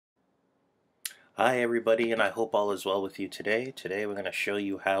Hi everybody, and I hope all is well with you today. Today we're going to show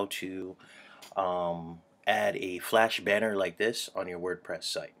you how to add a flash banner like this on your WordPress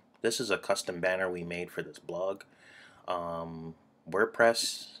site. This is a custom banner we made for this blog.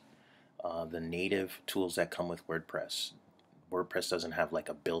 WordPress, the native tools that come with WordPress. WordPress doesn't have like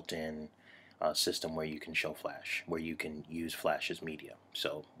a built-in system where you can show Flash, where you can use Flash as media.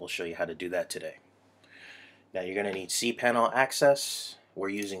 So we'll show you how to do that today. Now you're going to need cPanel access. We're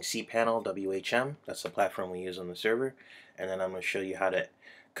using cPanel WHM. That's the platform we use on the server. And then I'm going to show you how to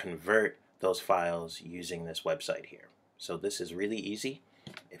convert those files using this website here. So this is really easy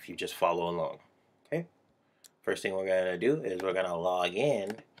if you just follow along. Okay. First thing we're going to do is we're going to log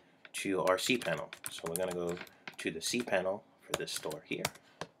in to our cPanel. So we're going to go to the cPanel for this store here,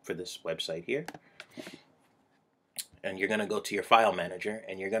 for this website here. And you're going to go to your file manager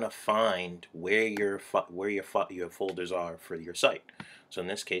and you're going to find where your folders are for your site. So in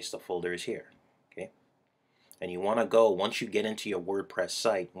this case the folder is here, okay? And you want to go, once you get into your WordPress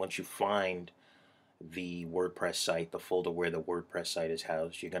site, once you find the WordPress site, the folder where the WordPress site is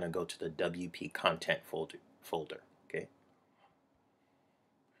housed, you're going to go to the WP content folder, okay?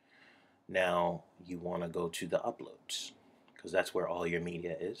 Now you want to go to the uploads because that's where all your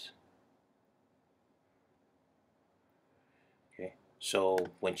media is. So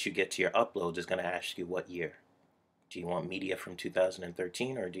once you get to your uploads, it's going to ask you what year. Do you want media from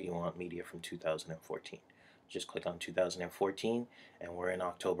 2013 or do you want media from 2014? Just click on 2014 and we're in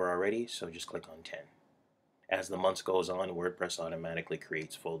October already, so just click on 10. As the months goes on, WordPress automatically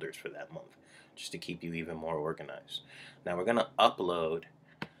creates folders for that month just to keep you even more organized. Now we're going to upload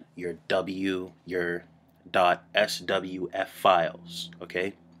your .swf files,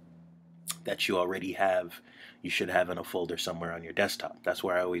 okay? That you already have, you should have in a folder somewhere on your desktop. That's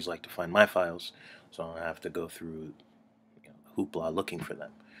where I always like to find my files, so I don't have to go through hoopla looking for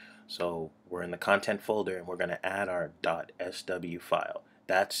them. So we're in the content folder and we're going to add our .sw file.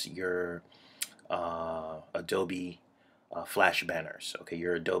 That's your Adobe Flash banners, okay?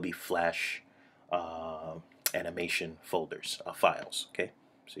 Your Adobe Flash animation folders, files, okay?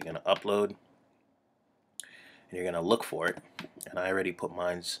 So you're going to upload and you're going to look for it, and I already put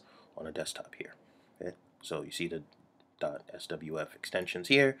mine's on a desktop here. Okay, so you see the .swf extensions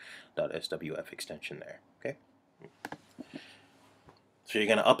here, .swf extension there. Okay, so you're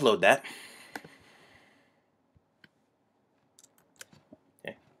going to upload that.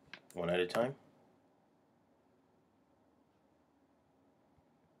 Okay, one at a time.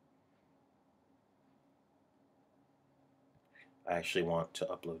 I actually want to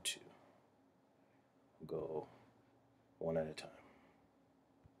upload two. Go one at a time.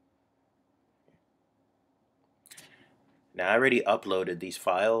 Now I already uploaded these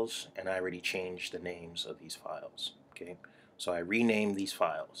files and I already changed the names of these files. Okay, so I renamed these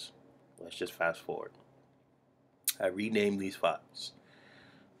files. Let's just fast forward. I renamed these files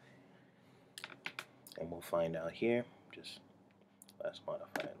and we'll find out here. Just let's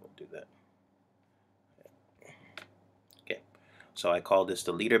modify it. We'll do that. Okay, so I call this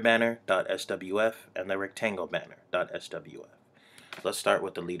the leader banner.swf and the rectangle banner.swf. Let's start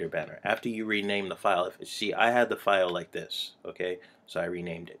with the leader banner. After you rename the file, see, I had the file like this, okay? So I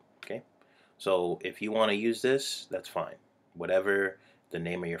renamed it, okay? So if you want to use this, that's fine. Whatever the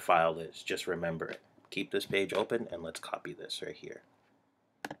name of your file is, just remember it. Keep this page open and let's copy this right here.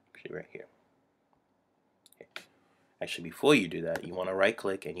 Actually, right here. Okay. Actually, before you do that, you want to right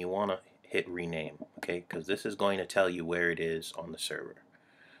click and you want to hit rename, okay? Because this is going to tell you where it is on the server,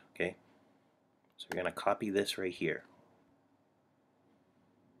 okay? So we're going to copy this right here.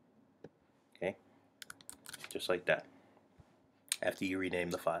 Okay, just like that, after you rename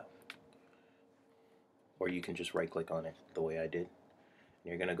the file. Or you can just right click on it the way I did. And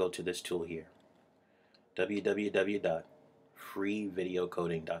you're going to go to this tool here,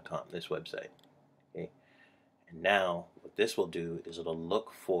 www.freevideocoding.com, this website. Okay, and now what this will do is it'll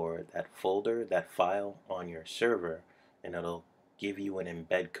look for that folder, that file on your server, and it'll give you an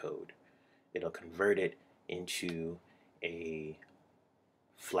embed code. It'll convert it into a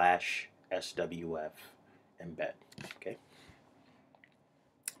Flash SWF embed. Okay,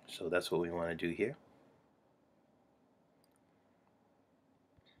 so that's what we want to do here.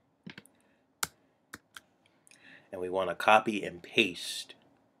 And we want to copy and paste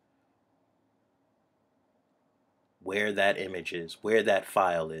where that image is, where that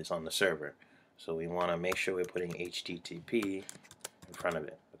file is on the server. So we want to make sure we're putting HTTP in front of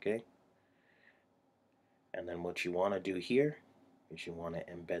it, okay? And then what you want to do here is you want to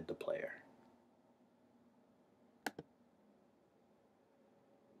embed the player.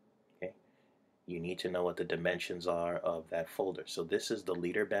 Okay? You need to know what the dimensions are of that folder. So this is the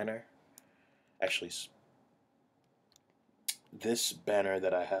leader banner Actually, this banner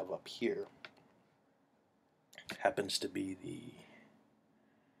that I have up here happens to be the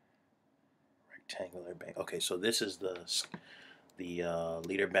rectangular banner. Okay, so this is the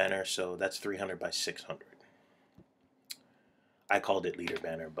leader banner, so that's 300 by 600. I called it leader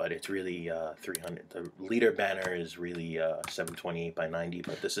banner, but it's really 300. The leader banner is really 728 by 90,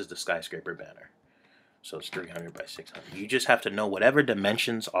 but this is the skyscraper banner. So it's 300 by 600. You just have to know whatever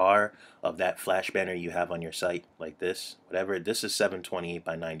dimensions are of that flash banner you have on your site, like this. Whatever, this is 728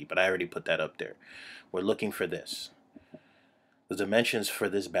 by 90, but I already put that up there. We're looking for this. The dimensions for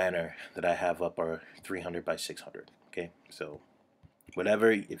this banner that I have up are 300 by 600. Okay, so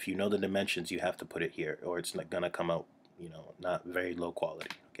whatever, if you know the dimensions, you have to put it here, or it's not gonna come out, you know, not very low quality.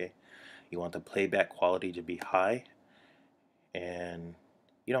 Okay, you want the playback quality to be high, and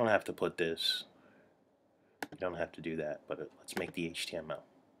you don't have to put this. You don't have to do that, but let's make the HTML.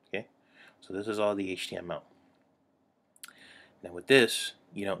 Okay, so this is all the HTML. Now with this,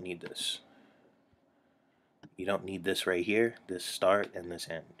 you don't need this. You don't need this right here, this start and this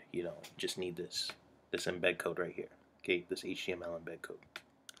end. You don't. Just need this embed code right here. Okay, this HTML embed code.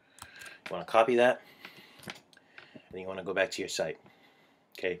 You want to copy that, and you want to go back to your site.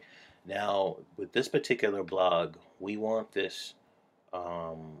 Okay, now with this particular blog, we want this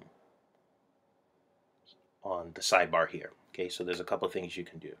on the sidebar here. Okay, so there's a couple of things you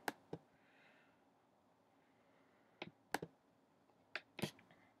can do.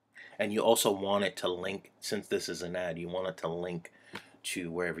 And you also want it to link, since this is an ad, you want it to link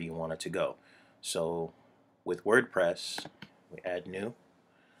to wherever you want it to go. So with WordPress, we add new.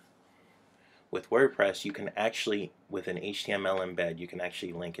 With WordPress, you can actually, with an HTML embed, you can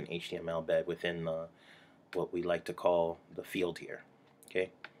actually link an HTML embed within what we like to call the field here. Okay,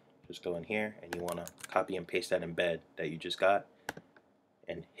 just go in here and you want to copy and paste that embed that you just got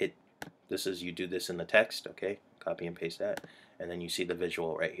and hit, this is, you do this in the text, okay, copy and paste that, and then you see the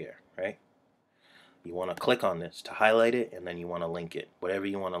visual right here, right? You want to click on this to highlight it, and then you want to link it, whatever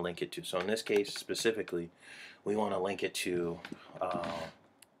you want to link it to. So in this case specifically, we want to link it to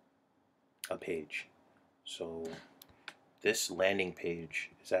a page. So this landing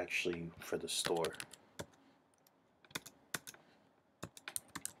page is actually for the store.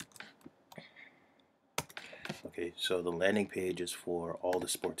 Okay, so the landing page is for all the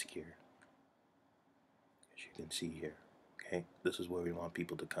sports gear, as you can see here. Okay, this is where we want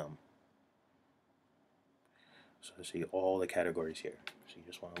people to come. So see all the categories here. So you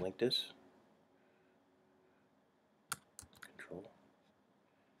just want to link this. Control.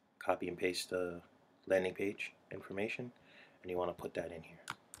 Copy and paste the landing page information, and you want to put that in here.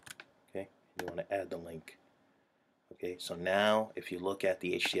 Okay, you want to add the link. Okay, so now if you look at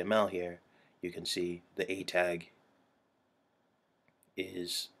the HTML here, you can see the A tag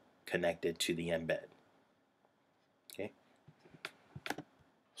is connected to the embed. Okay,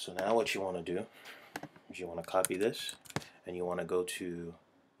 so now what you want to do is you want to copy this, and you want to go to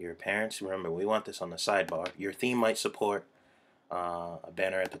your parents. Remember, we want this on the sidebar. Your theme might support a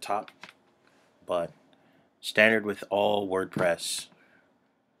banner at the top, but standard with all WordPress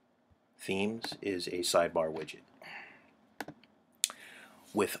themes is a sidebar widget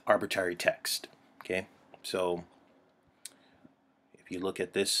with arbitrary text. Okay, so if you look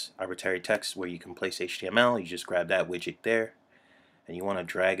at this arbitrary text where you can place HTML, you just grab that widget there, and you want to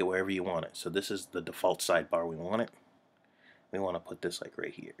drag it wherever you want it. So this is the default sidebar we want it. We want to put this like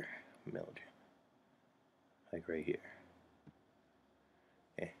right here, like right here.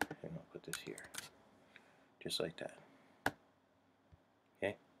 Okay, and I'll put this here, just like that.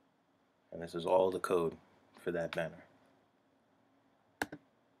 Okay, and this is all the code for that banner.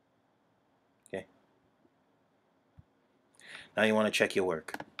 Okay, now you want to check your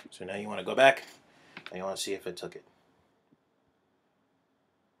work. So now you want to go back and you want to see if it took it.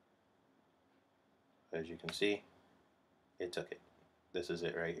 As you can see, it took it. This is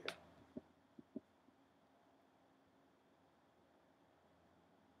it right here.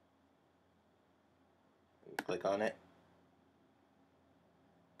 You click on it,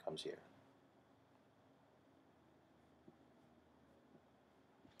 comes here.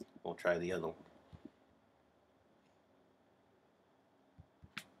 We'll try the other one.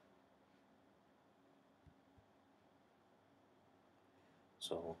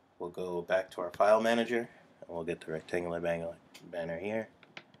 So we'll go back to our file manager, and we'll get the rectangular banner here.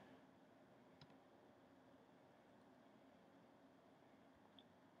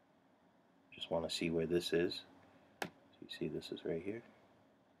 Just want to see where this is. So you see this is right here.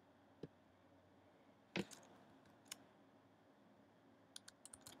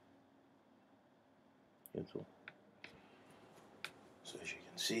 Cancel. So as you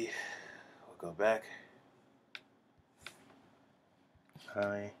can see, we'll go back.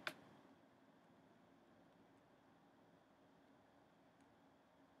 Hi.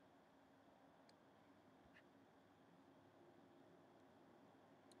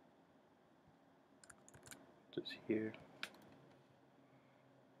 Just here.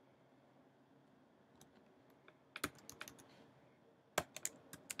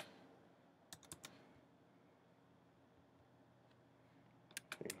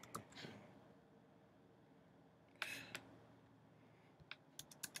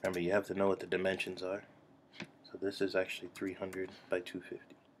 Remember, you have to know what the dimensions are. So this is actually 300 by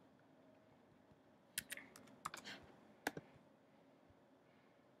 250.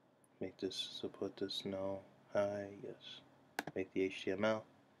 Make this, so put this no, hi, yes. Make the HTML.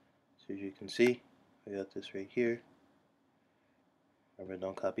 So as you can see, I got this right here. Remember,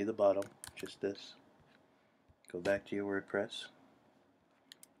 don't copy the bottom, just this. Go back to your WordPress.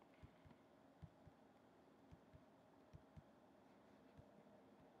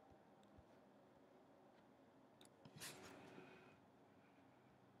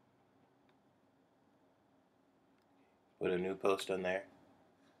 Put a new post on there.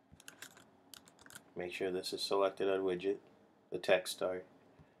 Make sure this is selected on widget. The text, sorry.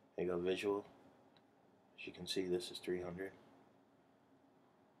 There you go, visual. As you can see, this is 300.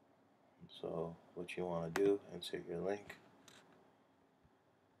 So what you want to do, insert your link.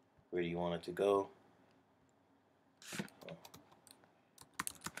 Where do you want it to go?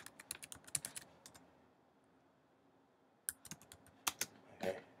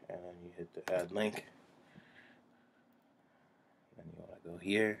 Okay, and then you hit the add link. Then you want to go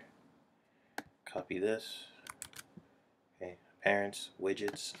here, copy this. Okay, parents,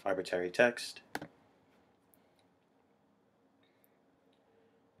 widgets, arbitrary text.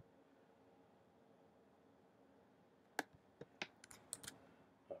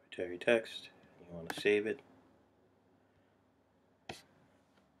 Arbitrary text. You want to save it.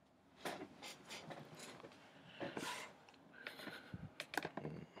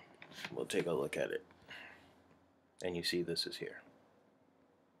 We'll take a look at it. And you see this is here.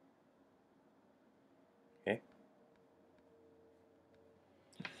 Okay.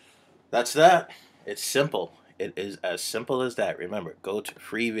 That's that. It's simple. It is as simple as that. Remember, go to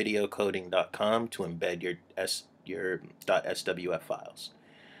freevideocoding.com to embed your .swf files.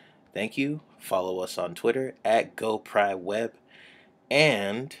 Thank you. Follow us on Twitter at GoPryWeb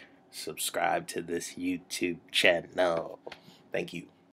and subscribe to this YouTube channel. Thank you.